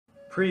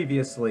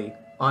Previously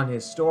on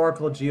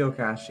Historical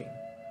Geocaching.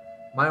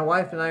 My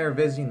wife and I are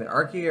visiting the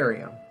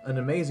Archaearium, an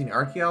amazing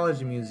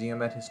archaeology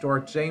museum at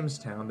Historic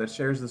Jamestowne that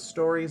shares the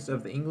stories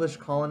of the English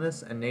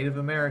colonists and Native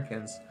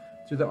Americans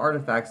through the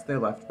artifacts they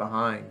left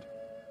behind.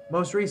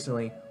 Most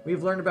recently,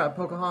 we've learned about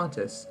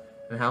Pocahontas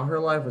and how her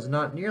life was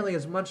not nearly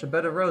as much a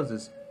bed of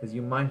roses as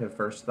you might have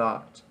first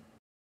thought.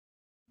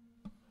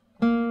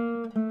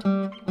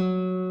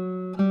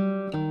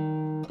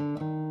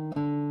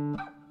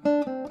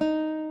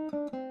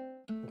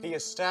 The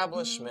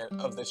establishment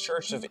of the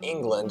Church of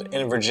England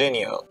in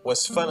Virginia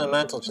was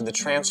fundamental to the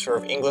transfer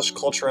of English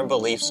culture and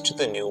beliefs to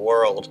the New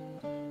World.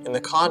 In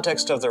the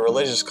context of the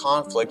religious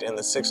conflict in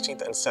the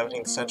 16th and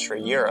 17th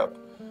century Europe,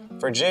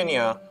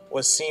 Virginia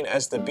was seen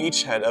as the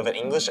beachhead of an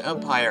English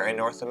empire in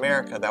North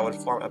America that would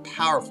form a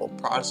powerful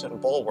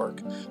Protestant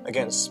bulwark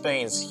against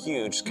Spain's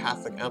huge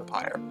Catholic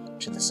empire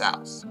to the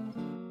south.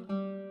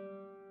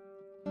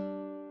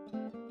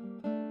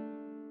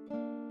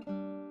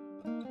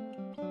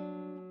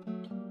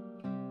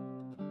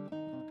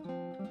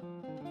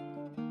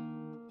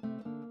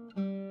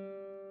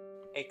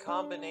 A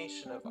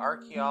combination of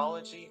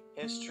archaeology,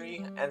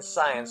 history, and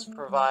science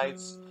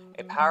provides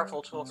a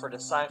powerful tool for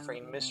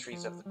deciphering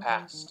mysteries of the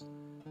past.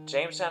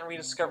 Jamestown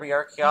rediscovery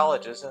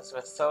archaeologists and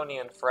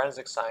Smithsonian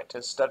forensic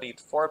scientists studied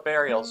 4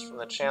 burials from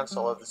the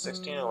chancel of the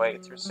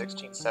 1608 through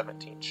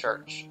 1617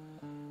 church.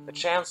 The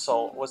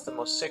chancel was the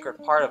most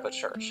sacred part of a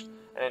church,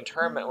 and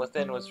interment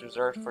within was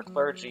reserved for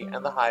clergy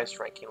and the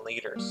highest-ranking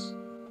leaders.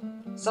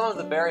 Some of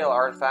the burial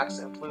artifacts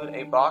include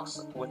a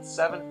box with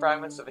 7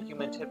 fragments of a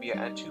human tibia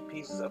and 2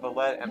 pieces of a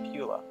lead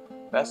ampulla,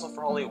 vessel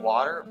for holy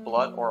water,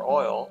 blood, or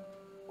oil,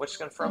 which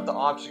confirm the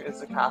object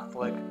is a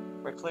Catholic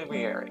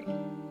reliquary.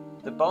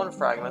 The bone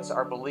fragments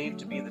are believed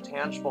to be the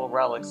tangible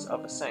relics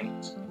of a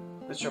saint.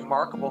 This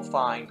remarkable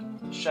find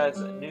sheds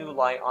new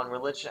light on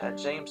religion at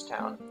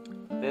Jamestown.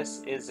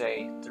 This is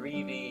a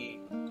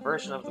 3D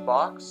version of the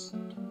box,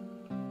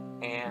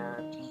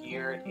 and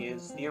here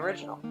is the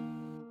original.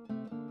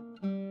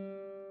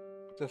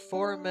 The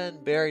 4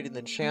 men buried in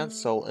the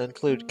chancel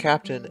include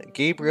Captain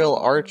Gabriel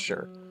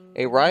Archer,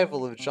 a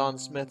rival of John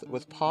Smith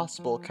with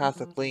possible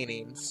Catholic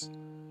leanings;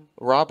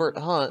 Robert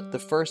Hunt, the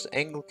first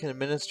Anglican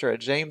minister at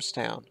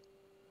Jamestown;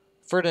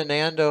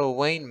 Ferdinando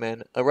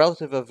Wayneman, a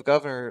relative of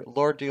Governor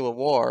Lord de la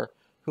Warr,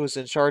 who was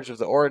in charge of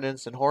the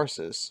ordnance and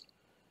horses;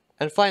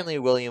 and finally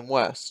William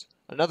West,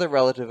 another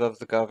relative of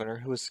the governor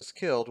who was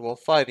killed while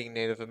fighting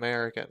Native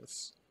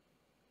Americans.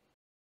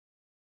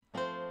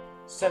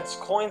 Since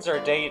coins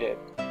are dated,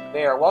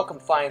 they are welcome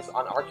finds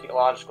on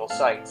archaeological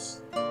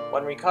sites.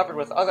 When recovered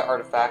with other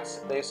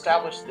artifacts, they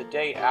established the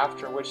date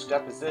after which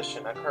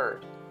deposition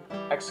occurred.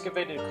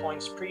 Excavated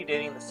coins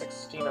predating the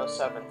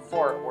 1607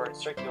 fort were in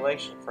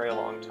circulation for a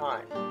long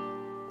time.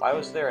 Why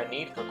was there a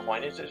need for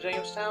coinage at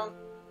Jamestown?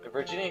 The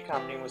Virginia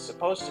Company was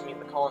supposed to meet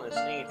the colonists'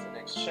 needs in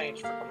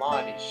exchange for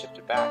commodities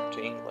shipped back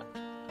to England.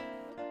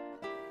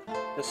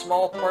 The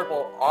small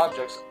portable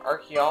objects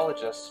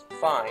archaeologists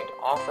find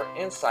offer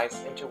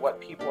insights into what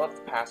people of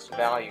the past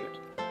valued.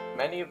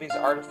 Many of these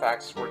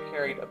artifacts were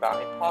carried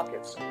about in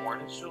pockets,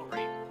 worn as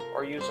jewelry,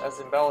 or used as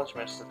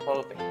embellishments to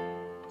clothing.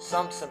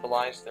 Some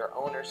symbolized their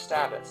owner's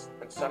status,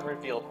 and some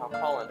revealed how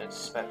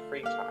colonists spent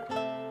free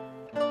time.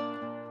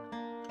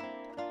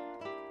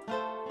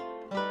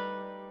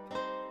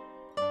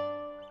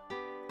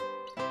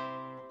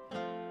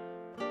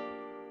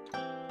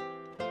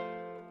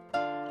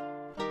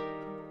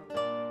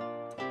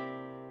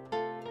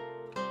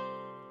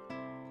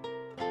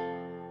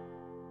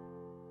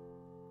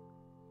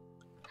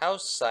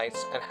 House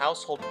sites and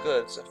household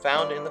goods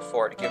found in the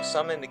fort give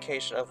some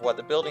indication of what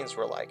the buildings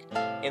were like,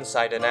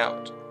 inside and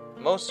out.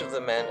 Most of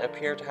the men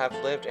appear to have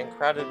lived in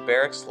crowded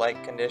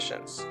barracks-like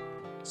conditions.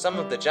 Some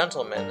of the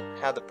gentlemen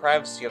had the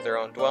privacy of their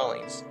own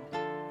dwellings,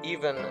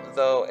 even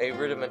though a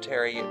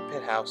rudimentary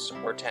pit house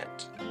or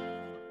tent.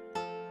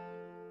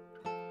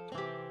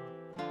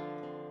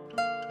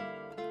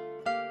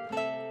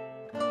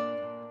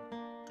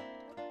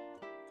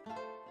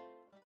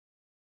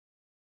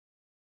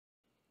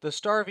 The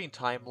starving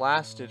time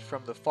lasted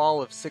from the fall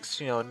of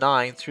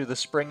 1609 through the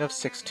spring of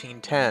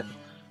 1610.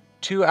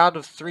 2 out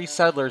of 3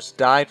 settlers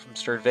died from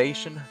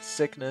starvation,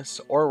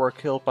 sickness, or were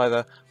killed by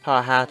the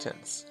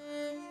Powhatans.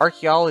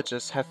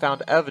 Archaeologists have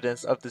found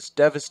evidence of this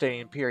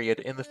devastating period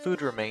in the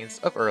food remains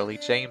of early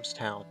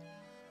Jamestown.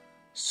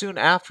 Soon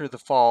after the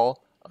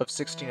fall of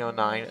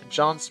 1609,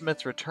 John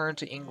Smith returned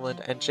to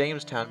England and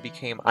Jamestown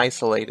became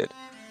isolated.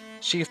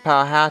 Chief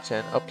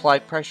Powhatan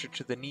applied pressure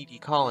to the needy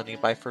colony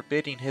by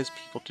forbidding his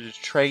people to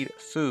trade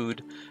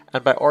food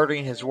and by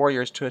ordering his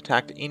warriors to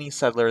attack any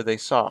settler they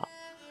saw.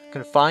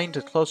 Confined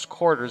to close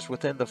quarters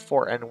within the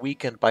fort and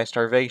weakened by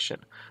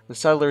starvation, the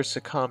settlers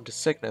succumbed to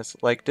sickness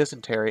like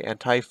dysentery and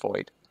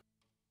typhoid.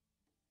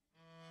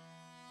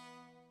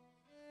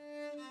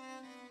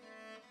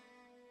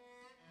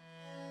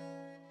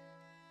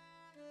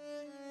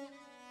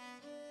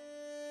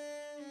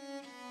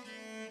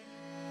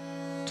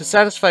 To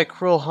satisfy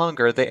cruel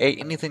hunger, they ate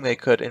anything they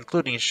could,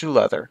 including shoe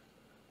leather.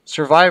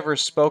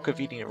 Survivors spoke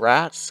of eating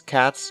rats,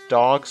 cats,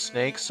 dogs,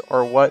 snakes,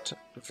 or what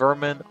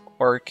vermin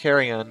or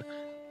carrion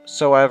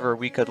soever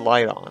we could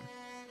light on.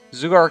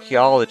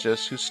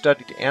 Zooarchaeologists who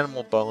studied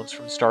animal bones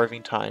from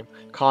starving time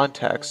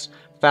contexts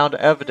found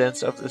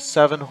evidence of the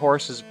 7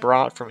 horses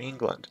brought from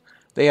England.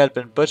 They had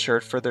been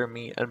butchered for their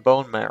meat and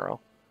bone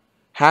marrow.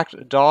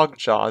 Hacked dog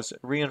jaws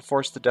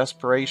reinforced the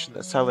desperation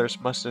that settlers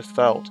must have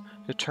felt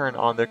to turn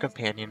on their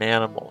companion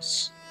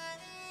animals.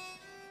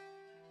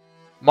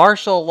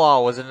 Martial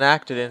law was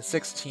enacted in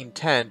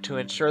 1610 to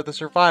ensure the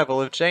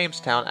survival of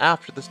Jamestown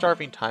after the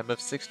starving time of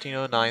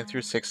 1609 through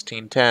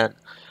 1610.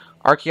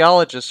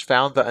 Archaeologists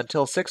found that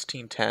until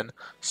 1610,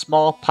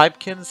 small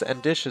pipekins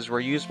and dishes were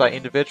used by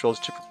individuals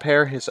to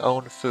prepare his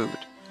own food.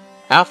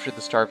 After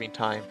the starving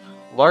time,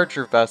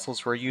 larger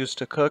vessels were used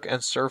to cook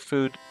and serve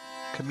food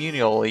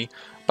communally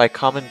by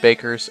common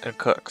bakers and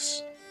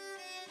cooks.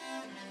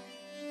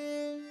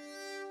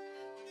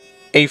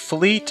 A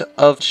fleet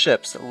of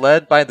ships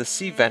led by the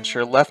Sea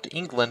Venture left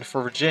England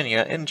for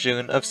Virginia in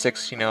June of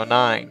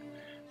 1609.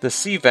 The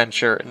Sea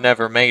Venture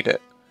never made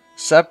it.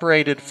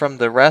 Separated from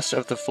the rest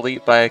of the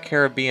fleet by a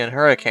Caribbean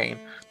hurricane,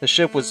 the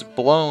ship was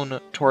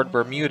blown toward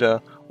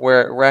Bermuda,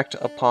 where it wrecked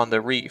upon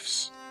the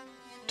reefs.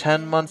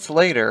 10 months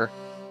later,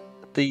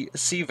 the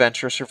Sea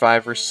Venture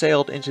survivors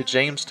sailed into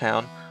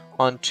Jamestown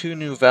on 2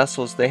 new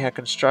vessels they had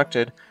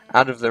constructed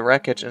out of the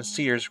wreckage and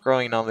cedars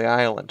growing on the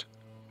island.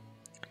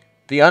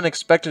 The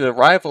unexpected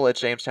arrival at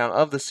Jamestown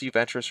of the Sea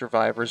Venture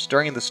survivors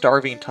during the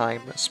starving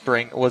time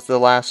spring was the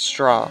last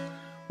straw.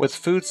 With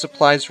food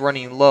supplies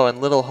running low and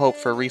little hope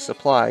for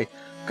resupply,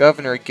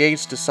 Governor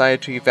Gates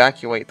decided to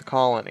evacuate the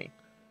colony.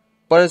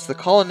 But as the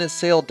colonists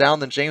sailed down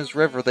the James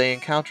River, they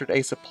encountered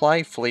a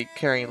supply fleet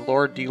carrying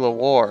Lord de la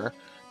Warr,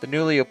 the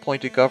newly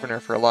appointed governor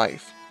for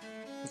life.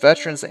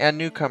 Veterans and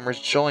newcomers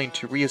joined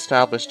to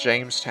re-establish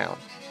Jamestown.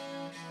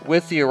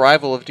 With the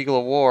arrival of de la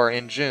Warr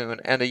in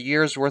June and a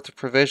year's worth of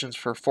provisions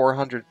for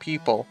 400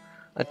 people,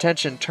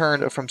 attention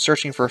turned from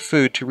searching for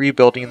food to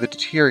rebuilding the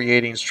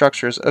deteriorating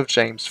structures of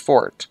James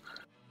Fort.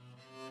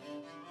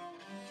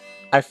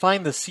 I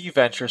find the Sea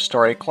Venture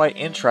story quite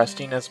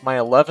interesting as my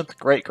 11th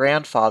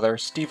great-grandfather,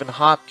 Stephen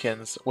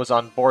Hopkins, was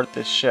on board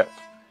this ship.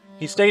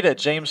 He stayed at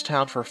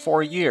Jamestown for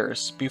 4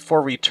 years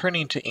before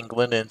returning to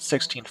England in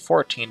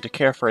 1614 to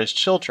care for his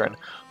children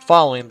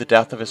following the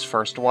death of his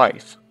first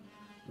wife.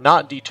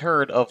 Not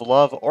deterred of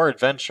love or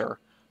adventure,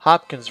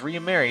 Hopkins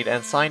remarried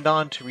and signed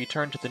on to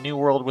return to the New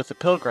World with the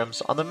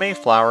Pilgrims on the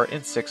Mayflower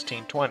in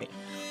 1620,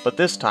 but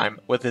this time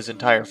with his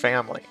entire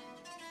family.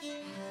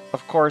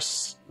 Of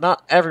course,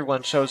 not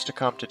everyone chose to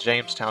come to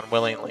Jamestown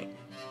willingly.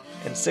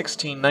 In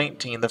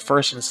 1619, the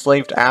first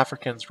enslaved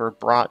Africans were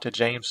brought to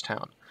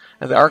Jamestown,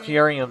 and the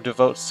Archaearium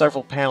devotes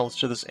several panels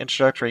to this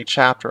introductory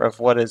chapter of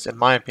what is, in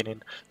my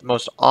opinion, the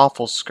most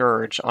awful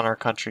scourge on our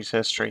country's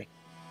history.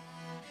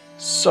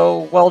 So,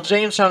 while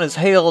Jamestown is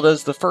hailed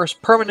as the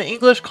first permanent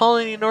English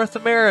colony in North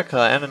America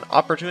and an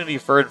opportunity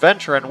for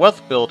adventure and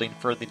wealth building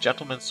for the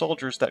gentlemen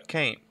soldiers that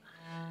came,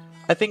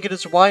 I think it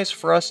is wise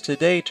for us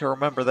today to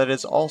remember that it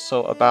is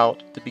also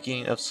about the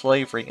beginning of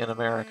slavery in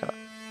America.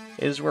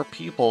 It is where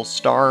people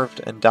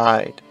starved and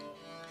died.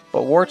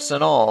 But warts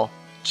and all,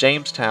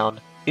 Jamestown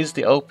is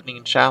the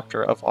opening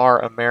chapter of our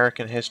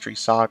American history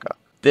saga.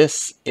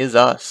 This is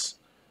us.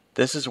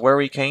 This is where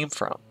we came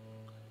from.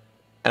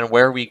 And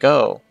where we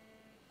go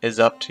is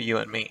up to you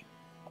and me.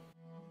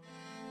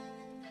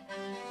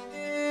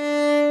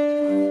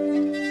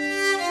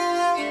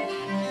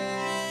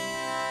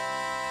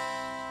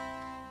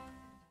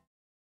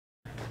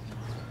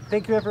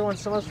 Thank you everyone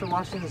so much for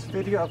watching this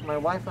video of my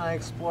wife and I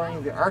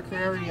exploring the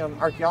Archaearium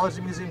Archaeology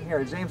Museum here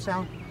at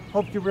Jamestown.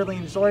 Hope you really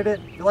enjoyed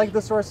it. If you like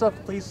this sort of stuff,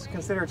 please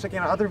consider checking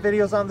out other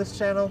videos on this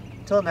channel.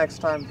 Till next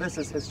time, this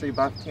is History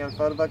Buff T on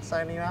Photobug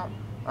signing out.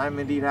 I'm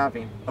indeed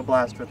having a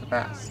blast with the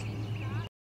past.